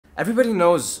Everybody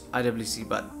knows IWC,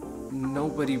 but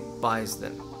nobody buys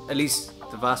them. At least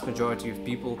the vast majority of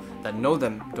people that know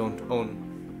them don't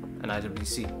own an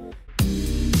IWC.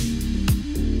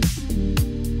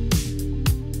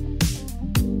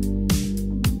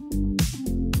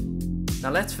 Now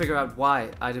let's figure out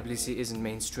why IWC isn't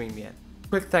mainstream yet.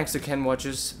 Quick thanks to Ken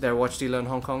Watches, their watch dealer in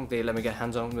Hong Kong. They let me get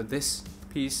hands-on with this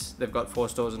piece. They've got 4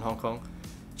 stores in Hong Kong.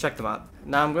 Check them out.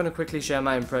 Now I'm going to quickly share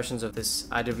my impressions of this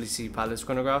IWC Pilot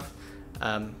chronograph,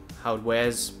 how it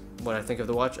wears, what I think of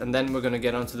the watch, and then we're going to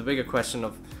get on to the bigger question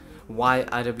of why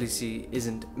IWC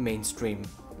isn't mainstream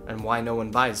and why no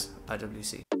one buys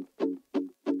IWC.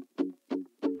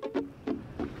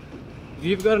 If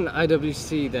you've got an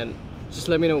IWC, then just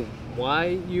let me know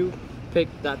why you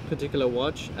picked that particular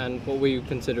watch and what were you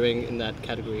considering in that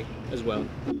category as well.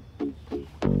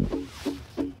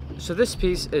 So this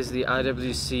piece is the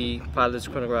IWC Pilot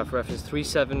chronograph reference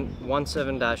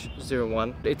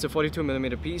 3717-01. It's a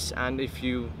 42mm piece, and if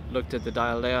you looked at the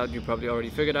dial layout, you probably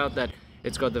already figured out that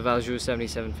it's got the Vacheron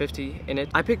 7750 in it.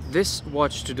 I picked this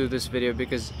watch to do this video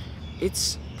because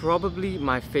it's probably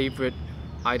my favorite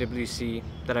IWC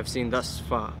that I've seen thus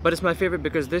far. But it's my favorite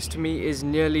because this to me is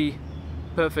nearly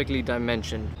perfectly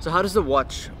dimensioned. So how does the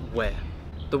watch wear?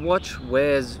 The watch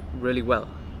wears really well.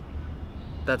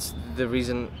 That's the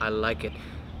reason I like it.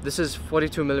 This is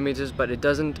 42mm, but it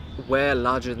doesn't wear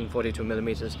larger than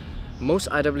 42mm. Most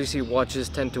IWC watches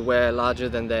tend to wear larger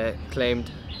than their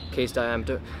claimed case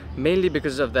diameter, mainly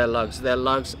because of their lugs. Their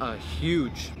lugs are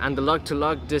huge, and the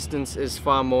lug-to-lug distance is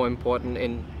far more important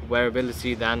in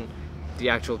wearability than the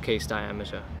actual case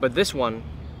diameter. But this one,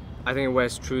 I think it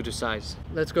wears true to size.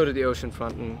 Let's go to the ocean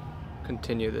front and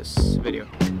continue this video.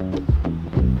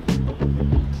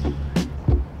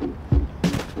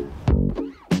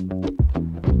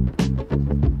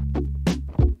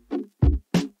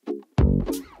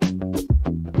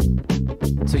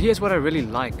 So here's what I really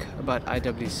like about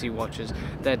IWC watches.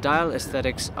 Their dial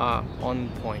aesthetics are on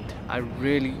point. I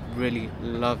really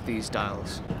love these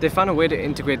dials. They found a way to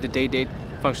integrate the day-date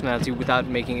functionality without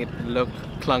making it look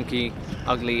clunky,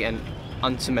 ugly and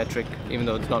unsymmetric, even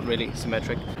though it's not really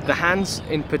symmetric. The hands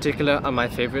in particular are my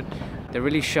favorite. They're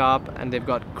really sharp and they've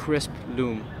got crisp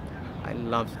lume. I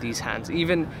love these hands.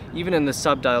 Even in the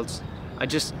sub-dials, I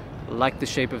just like the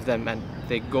shape of them, and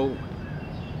they go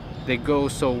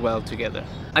so well together.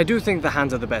 I do think the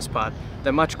hands are the best part.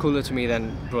 They're much cooler to me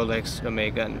than Rolex,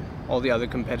 Omega and all the other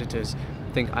competitors.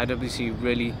 I think IWC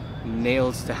really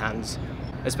nails the hands,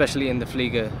 especially in the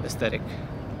Flieger aesthetic.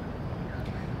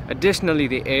 Additionally,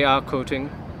 the AR coating,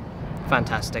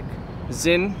 fantastic.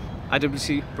 Zinn,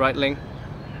 IWC, Breitling,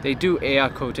 they do AR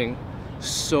coating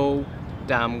so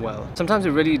damn well. Sometimes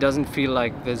it really doesn't feel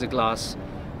like there's a glass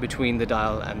between the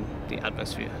dial and the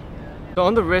atmosphere. So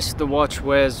on the wrist, the watch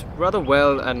wears rather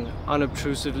well and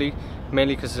unobtrusively,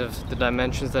 mainly because of the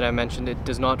dimensions that I mentioned. It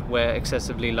does not wear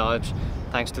excessively large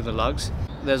thanks to the lugs.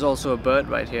 There's also a bird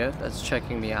right here that's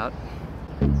checking me out.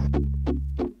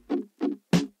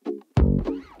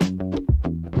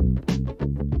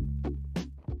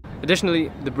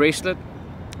 Additionally, the bracelet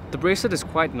is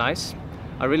quite nice.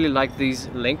 I really like these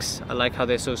links. I like how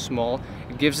they're so small.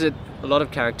 It gives it a lot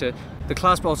of character. The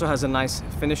clasp also has a nice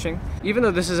finishing. Even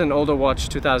though this is an older watch,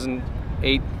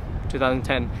 2008,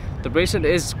 2010, the bracelet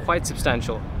is quite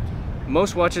substantial.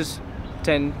 Most watches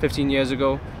 10, 15 years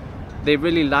ago, they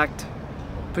really lacked,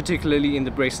 particularly in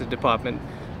the bracelet department.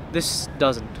 This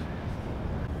doesn't.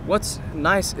 What's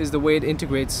nice is the way it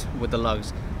integrates with the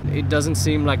lugs. It doesn't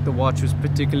seem like the watch was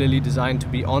particularly designed to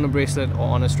be on a bracelet or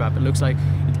on a strap. It looks like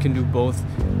it can do both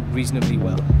reasonably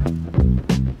well.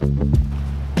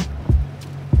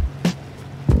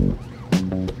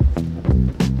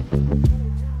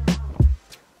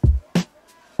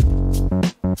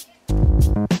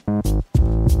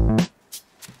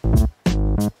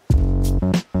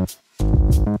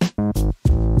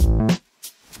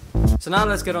 So now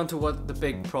let's get on to what the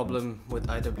big problem with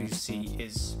IWC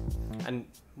is and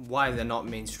why they're not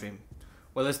mainstream.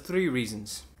 Well, there's 3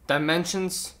 reasons: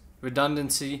 dimensions,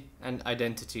 redundancy, and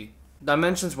identity.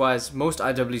 Dimensions wise, most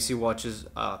IWC watches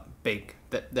are big.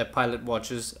 They're pilot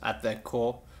watches at their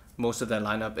core. Most of their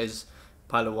lineup is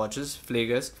pilot watches,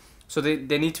 Fliegers. So they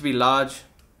need to be large,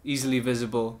 easily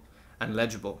visible, and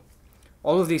legible.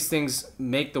 All of these things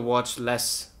make the watch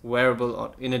less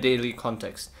wearable in a daily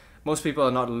context. Most people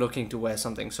are not looking to wear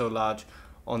something so large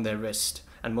on their wrist,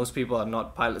 and most people are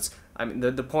not pilots. I mean,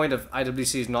 the point of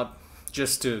IWC is not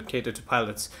just to cater to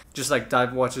pilots. Just like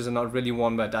dive watches are not really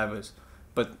worn by divers,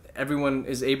 but everyone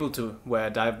is able to wear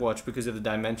a dive watch because of the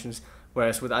dimensions,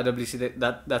 whereas with IWC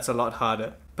that's a lot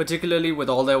harder. Particularly with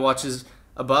all their watches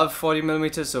above 40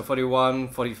 millimeters, so 41,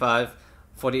 45,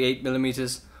 48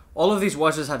 millimeters. All of these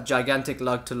watches have gigantic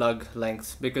lug-to-lug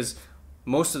length because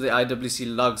most of the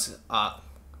IWC lugs are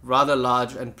rather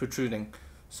large and protruding.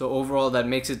 So overall that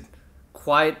makes it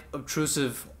quite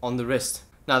obtrusive on the wrist.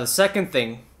 Now the second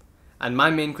thing, and my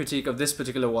main critique of this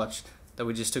particular watch that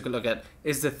we just took a look at,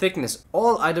 is the thickness.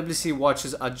 All IWC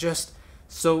watches are just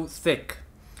so thick.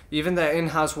 Even their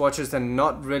in-house watches, they're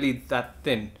not really that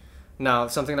thin. Now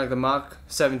something like the Mark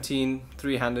 17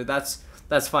 300, that's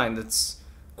fine, that's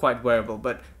quite wearable,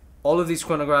 but all of these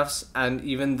chronographs and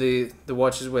even the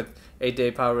watches with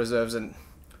 8-day power reserves and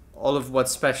all of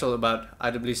what's special about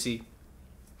IWC,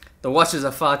 the watches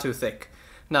are far too thick.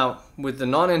 Now with the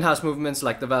non-in-house movements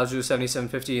like the Vacheron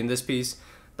 7750 in this piece,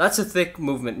 that's a thick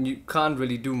movement and you can't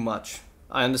really do much.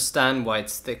 I understand why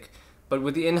it's thick, but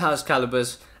with the in-house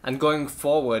calibers and going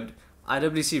forward,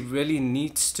 IWC really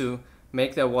needs to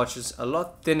make their watches a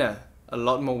lot thinner, a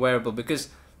lot more wearable, because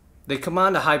they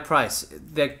command a high price.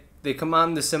 They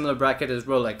command the similar bracket as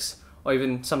Rolex, or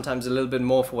even sometimes a little bit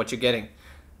more for what you're getting.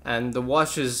 And the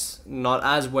watch is not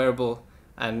as wearable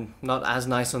and not as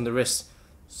nice on the wrist.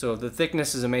 So the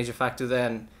thickness is a major factor there,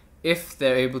 and if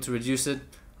they're able to reduce it,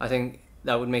 I think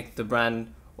that would make the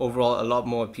brand overall a lot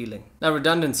more appealing. Now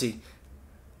redundancy.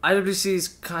 IWC is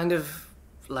kind of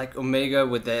like Omega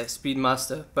with their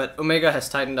Speedmaster, but Omega has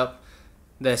tightened up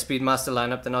their Speedmaster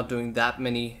lineup. They're not doing that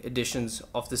many editions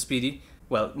of the Speedy.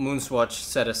 Well, Moonswatch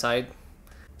set aside.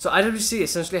 So IWC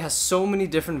essentially has so many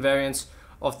different variants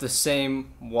of the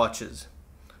same watches.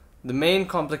 The main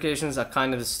complications are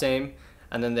kind of the same,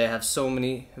 and then they have so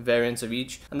many variants of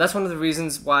each. And that's one of the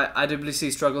reasons why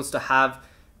IWC struggles to have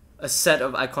a set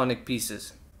of iconic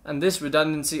pieces. And this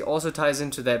redundancy also ties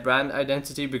into their brand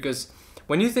identity, because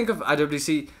when you think of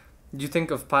IWC, you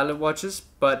think of Pilot watches,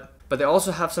 but they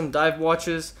also have some dive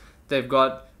watches. They've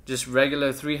got just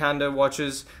regular three-hander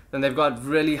watches, then they've got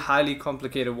really highly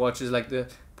complicated watches like the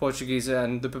Portuguese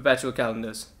and the perpetual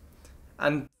calendars.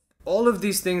 And all of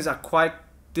these things are quite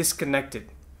disconnected.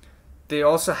 They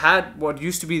also had what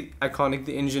used to be iconic,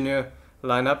 the Engineer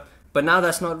lineup, but now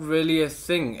that's not really a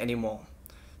thing anymore.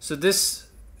 So this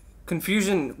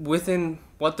confusion within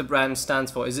what the brand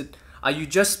stands for, are you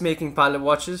just making Pilot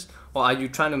watches, or are you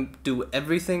trying to do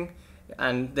everything?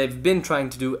 And they've been trying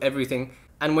to do everything,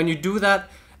 and when you do that,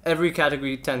 every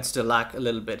category tends to lack a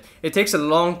little bit. It takes a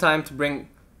long time to bring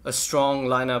a strong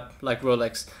lineup like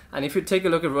Rolex, and if you take a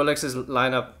look at Rolex's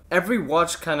lineup, every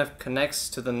watch kind of connects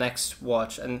to the next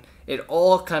watch and it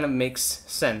all kind of makes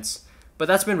sense. But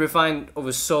that's been refined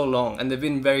over so long, and they've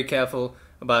been very careful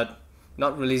about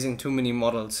not releasing too many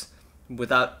models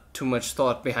without too much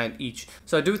thought behind each.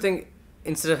 So I do think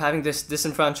instead of having this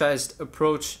disenfranchised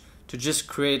approach to just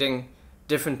creating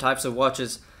different types of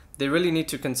watches, they really need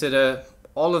to consider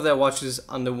all of their watches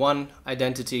under one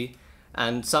identity,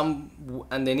 and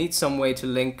they need some way to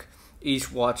link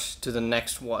each watch to the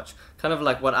next watch. Kind of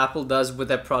like what Apple does with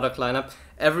their product lineup.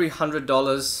 Every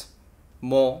 $100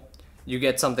 more, you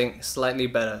get something slightly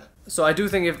better. So I do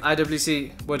think if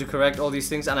IWC were to correct all these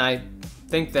things, and I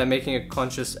think they're making a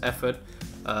conscious effort,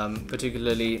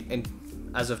 particularly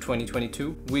as of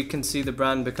 2022, we can see the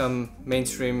brand become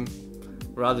mainstream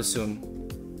rather soon.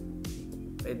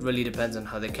 It really depends on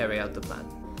how they carry out the plan.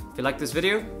 If you like this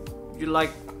video, you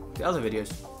like the other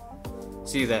videos.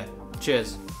 See you there.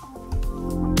 Cheers.